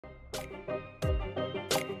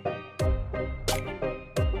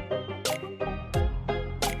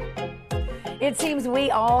It seems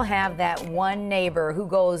we all have that one neighbor who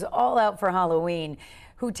goes all out for Halloween,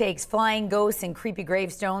 who takes flying ghosts and creepy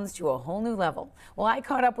gravestones to a whole new level. Well, I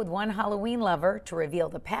caught up with one Halloween lover to reveal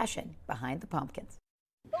the passion behind the pumpkins.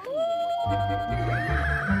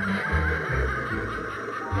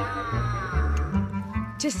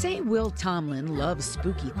 To say Wil Tomlin loves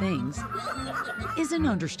spooky things is an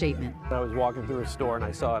understatement. I was walking through a store and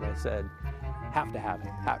I saw it and I said, have to have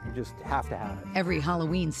it. You just have to have it. Every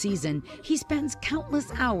Halloween season, he spends countless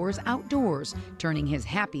hours outdoors, turning his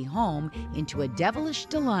happy home into a devilish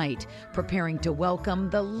delight, preparing to welcome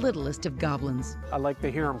the littlest of goblins. I like to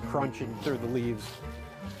hear them crunching through the leaves.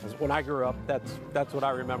 When I grew up, that's what I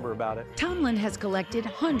remember about it. Tomlin has collected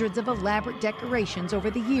hundreds of elaborate decorations over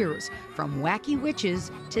the years, from wacky witches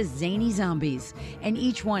to zany zombies. And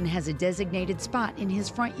each one has a designated spot in his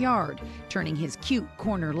front yard, turning his cute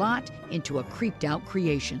corner lot into a creeped-out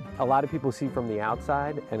creation. A lot of people see from the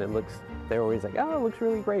outside, and they're always like, oh, it looks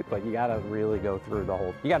really great, but you gotta really go through the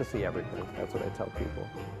whole, you gotta see everything. That's what I tell people.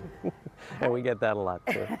 And we get that a lot,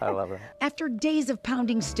 too. I love it. After days of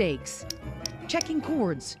pounding stakes, checking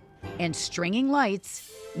cords, and stringing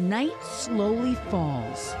lights, night slowly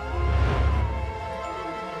falls.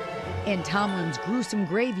 And Tomlin's gruesome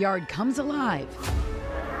graveyard comes alive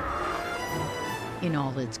in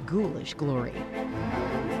all its ghoulish glory.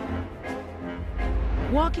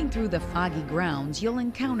 Walking through the foggy grounds, you'll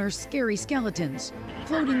encounter scary skeletons,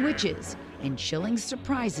 floating witches, and chilling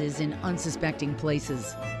surprises in unsuspecting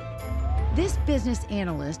places. This business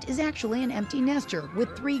analyst is actually an empty nester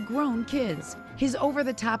with 3 grown kids. His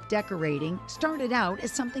over-the-top decorating started out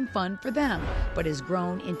as something fun for them, but has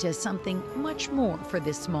grown into something much more for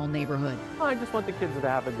this small neighborhood. I just want the kids to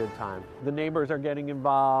have a good time. The neighbors are getting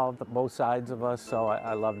involved, both sides of us, so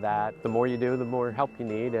I love that. The more you do, the more help you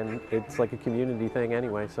need, and it's like a community thing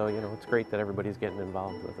anyway, so it's great that everybody's getting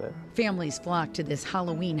involved with it. Families flock to this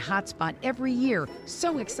Halloween hotspot every year,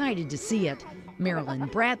 so excited to see it. Marilyn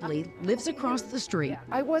Bradley lives across the street.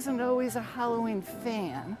 I wasn't always a Halloween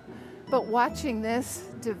fan, but watching this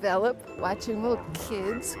develop, watching little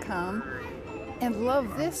kids come and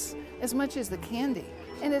love this as much as the candy.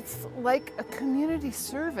 And it's like a community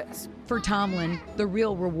service. For Tomlin, the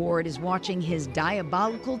real reward is watching his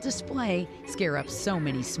diabolical display scare up so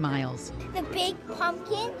many smiles. The big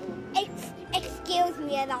pumpkin, it scares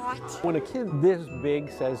me a lot. When a kid this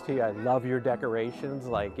big says to you, I love your decorations,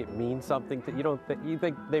 like it means something to you, you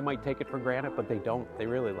think they might take it for granted, but they don't. They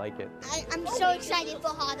really like it. I'm so excited for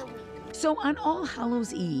Halloween. So on All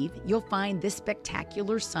Hallows Eve, you'll find this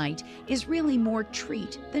spectacular sight is really more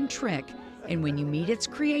treat than trick. And when you meet its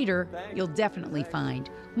creator, you'll definitely find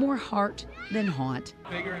more heart than haunt.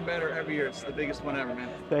 Bigger and better every year. It's the biggest one ever, man.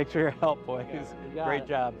 Thanks for your help, boys. Great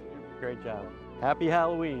job. Great job. Happy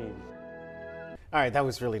Halloween. All right, that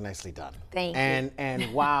was really nicely done. Thank you.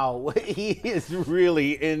 And wow, he is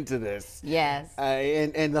really into this. Yes.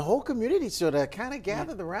 And the whole community sort of kind of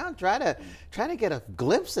gathered around, try to get a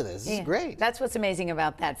glimpse of this. This is great. That's what's amazing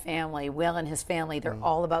about that family. Wil and his family, they're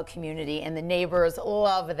all about community, and the neighbors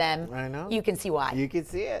love them. I know. You can see why. You can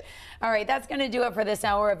see it. All right, that's going to do it for this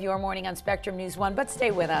hour of Your Morning on Spectrum News 1, but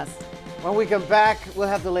stay with us. When we come back, we'll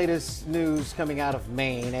have the latest news coming out of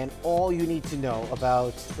Maine and all you need to know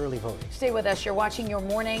about early voting. Stay with us. You're watching Your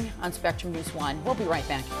Morning on Spectrum News 1. We'll be right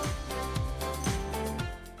back.